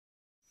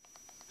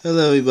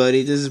Hello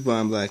everybody, this is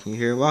Bryan Blackner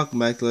here. Welcome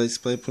back to Let's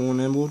Play Porn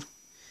Emerald.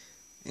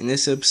 In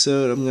this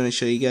episode, I'm going to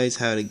show you guys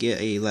how to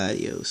get a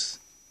Latios.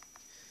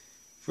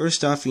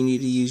 First off, you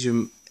need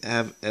to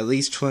have at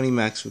least 20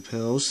 Max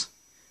Repels.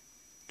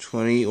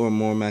 20 or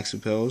more Max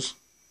Repels.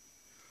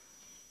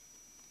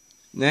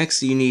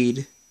 Next, you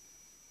need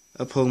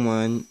a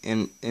Pokemon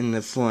in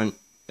the front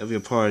of your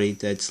party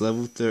that's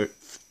level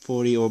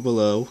 40 or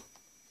below.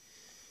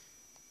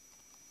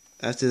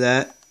 After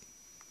that,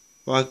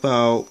 walk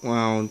about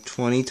around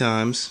 20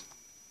 times,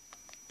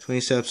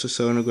 20 steps or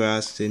so in the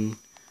grass, then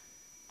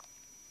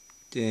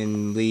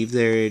leave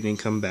there and then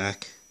come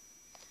back.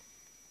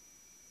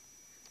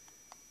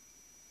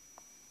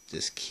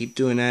 Just keep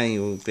doing that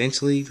and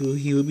eventually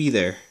he will be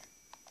there.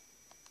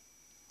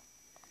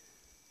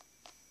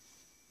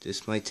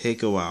 This might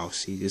take a while,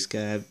 so you just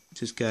gotta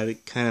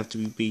kind of have to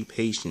be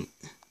patient.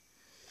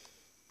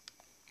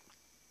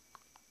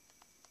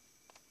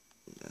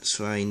 That's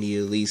why you need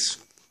at least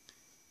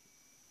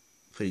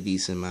pretty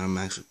decent amount of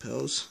Max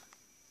Repels,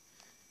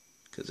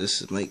 because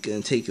this is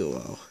gonna take a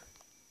while.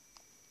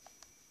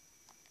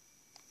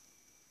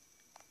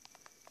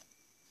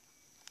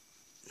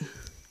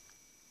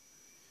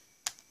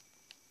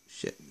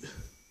 Shit.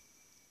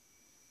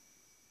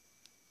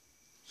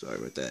 Sorry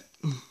about that.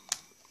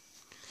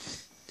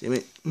 Damn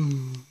it.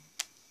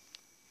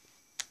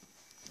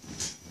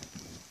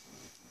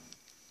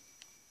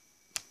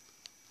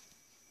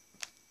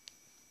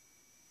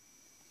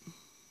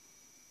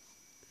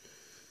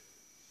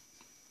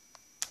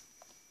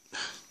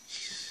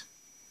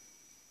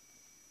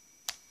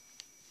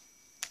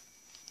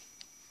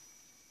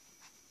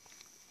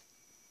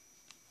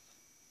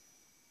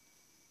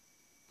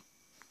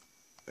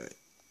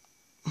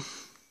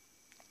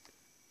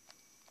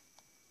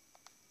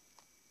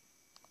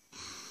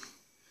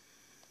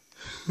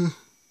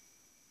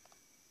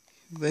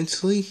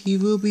 Eventually, he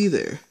will be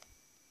there.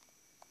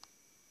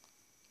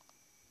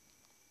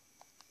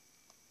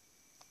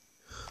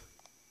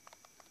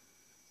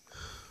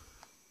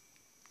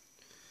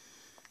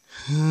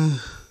 I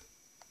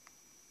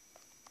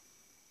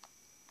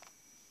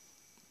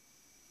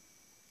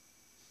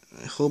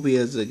hope he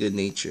has a good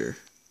nature.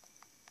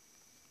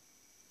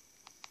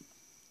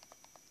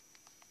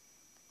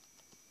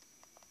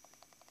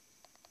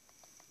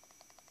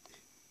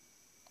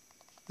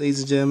 Ladies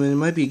and gentlemen, it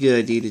might be a good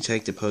idea to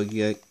check the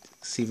Pokédex,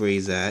 see where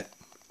he's at.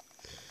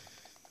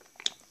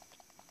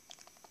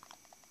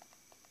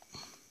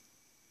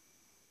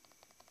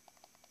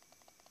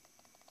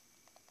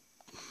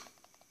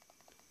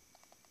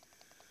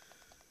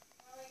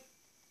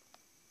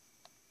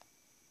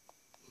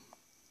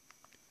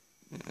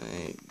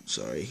 I'm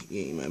sorry,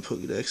 he ain't my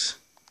Pokédex.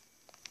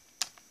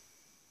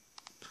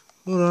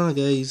 Hold on, I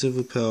gotta use a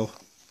Repel.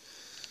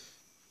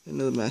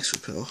 Another Max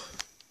Repel.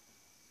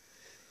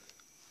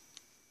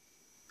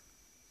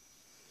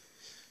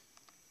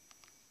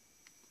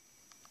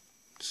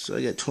 So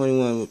I got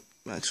 21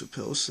 Max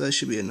Repels, so that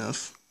should be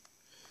enough.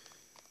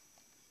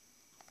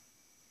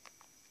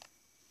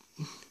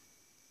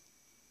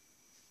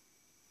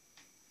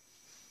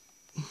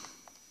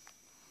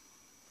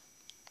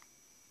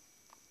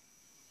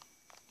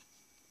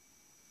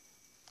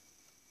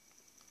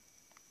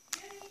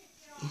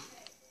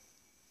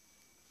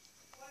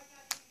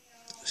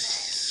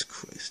 Jesus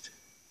Christ.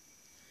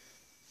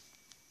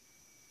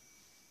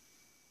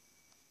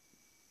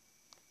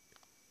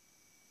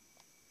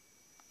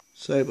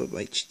 Sorry about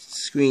my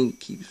screen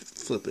keeps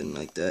flipping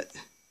like that.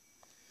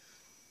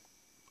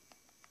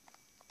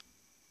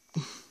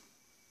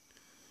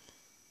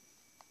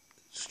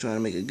 Just trying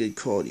to make a good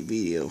quality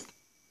video.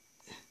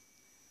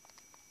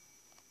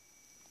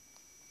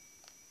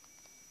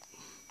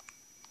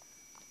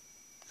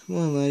 Come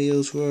on,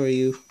 Latios, where are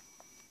you?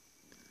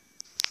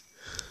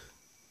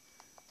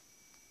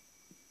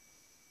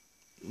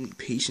 I need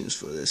patience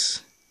for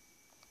this.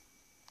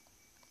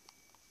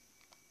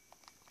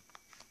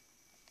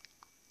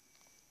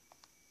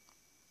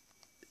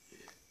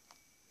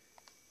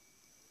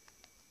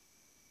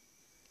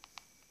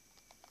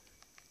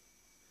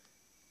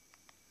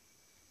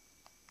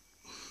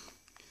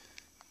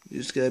 You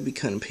just gotta be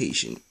kind of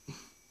patient.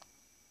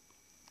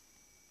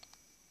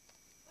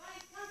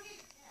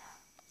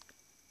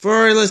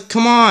 Furry, let's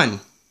come on.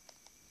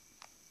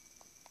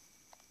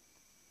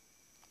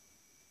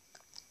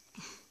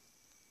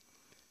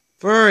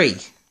 Furry.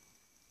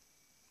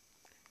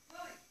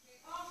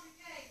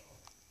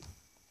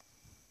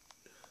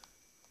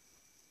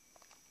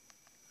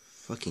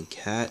 Fucking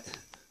cat.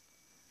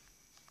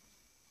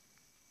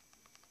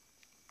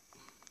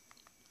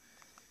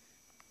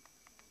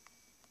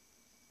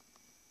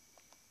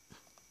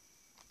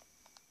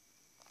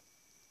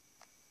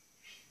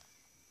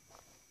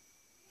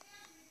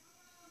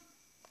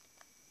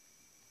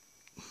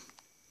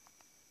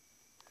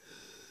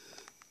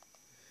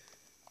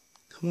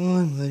 Come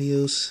on,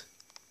 Latios.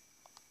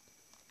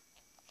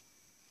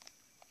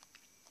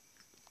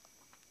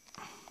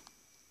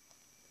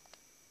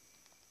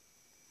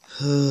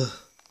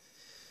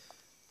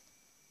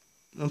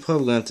 I'm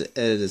probably going to have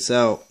to edit this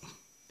out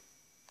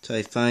till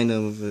I find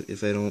them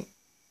if I don't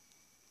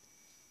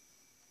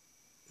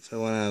if I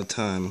run out of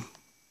time.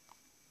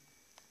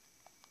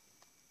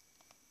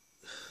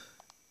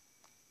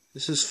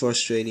 This is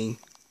frustrating.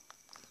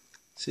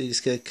 So you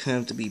just gotta kind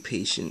of have to be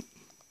patient.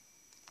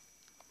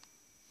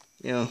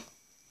 You know.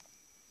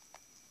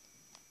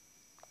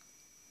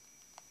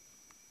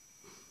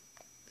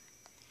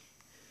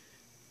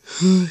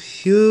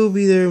 He'll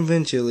be there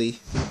eventually.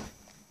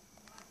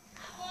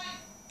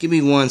 Give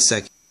me 1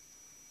 second.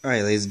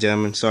 Alright, ladies and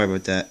gentlemen, sorry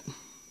about that.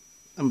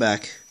 I'm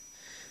back.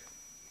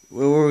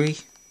 Where were we?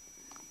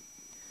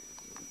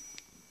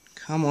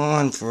 Come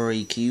on,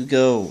 furry, can you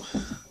go?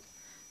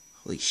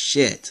 Holy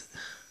shit.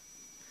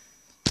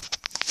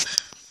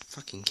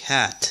 Fucking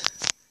cat.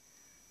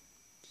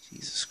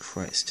 Jesus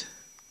Christ.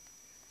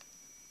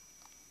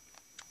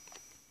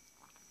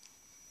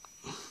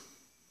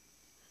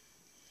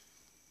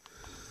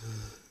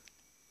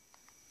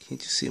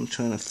 Can't you see I'm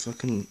trying to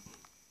fucking...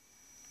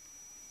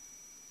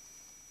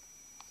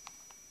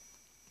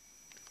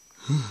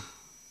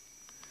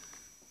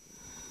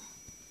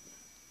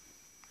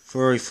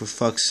 Furry, for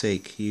fuck's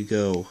sake, you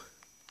go.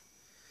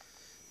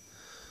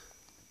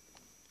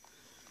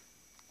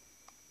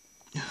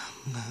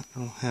 I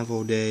don't have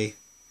all day.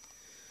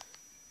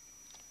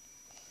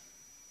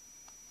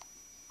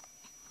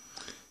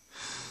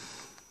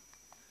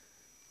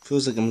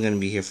 Feels like I'm gonna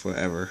be here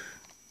forever.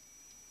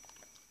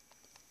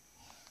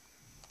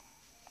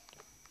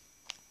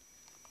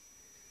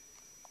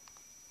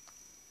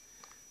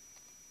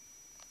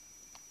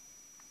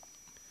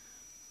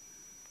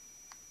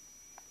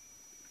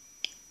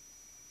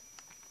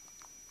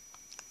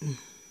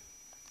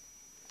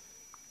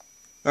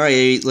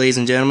 Alright, ladies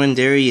and gentlemen,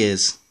 there he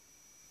is.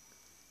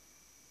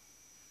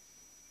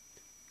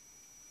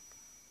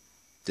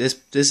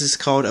 This is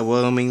called a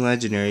Wyoming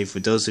Legendary, for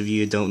those of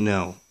you who don't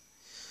know.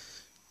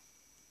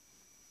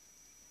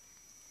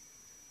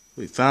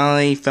 We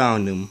finally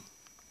found him.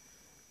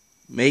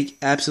 Make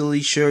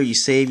absolutely sure you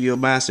save your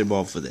Master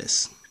Ball for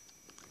this.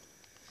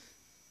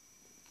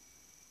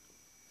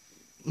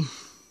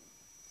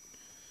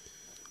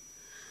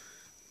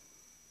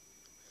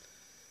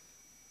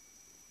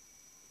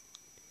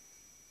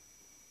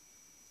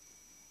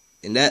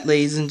 And that,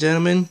 ladies and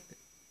gentlemen,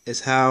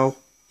 is how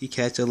you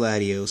catch a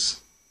Latios.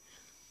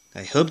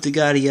 I hope to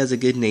God he has a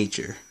good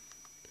nature.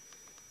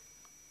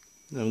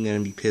 I'm gonna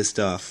be pissed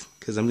off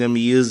because I'm gonna be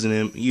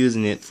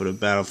using it for the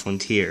Battle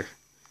Frontier.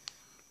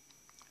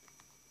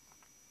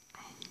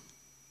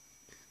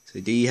 So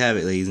there you have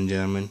it, ladies and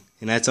gentlemen.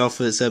 And that's all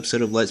for this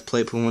episode of Let's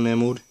Play Pokemon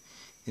Emerald.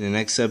 In the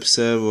next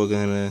episode,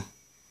 we're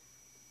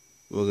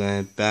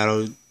gonna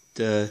battle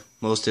the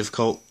most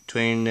difficult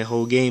trainer in the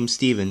whole game,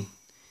 Steven.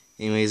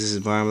 Anyways, this is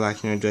Bryan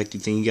Blackner. I'd like to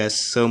thank you guys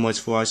so much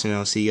for watching, and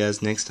I'll see you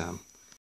guys next time.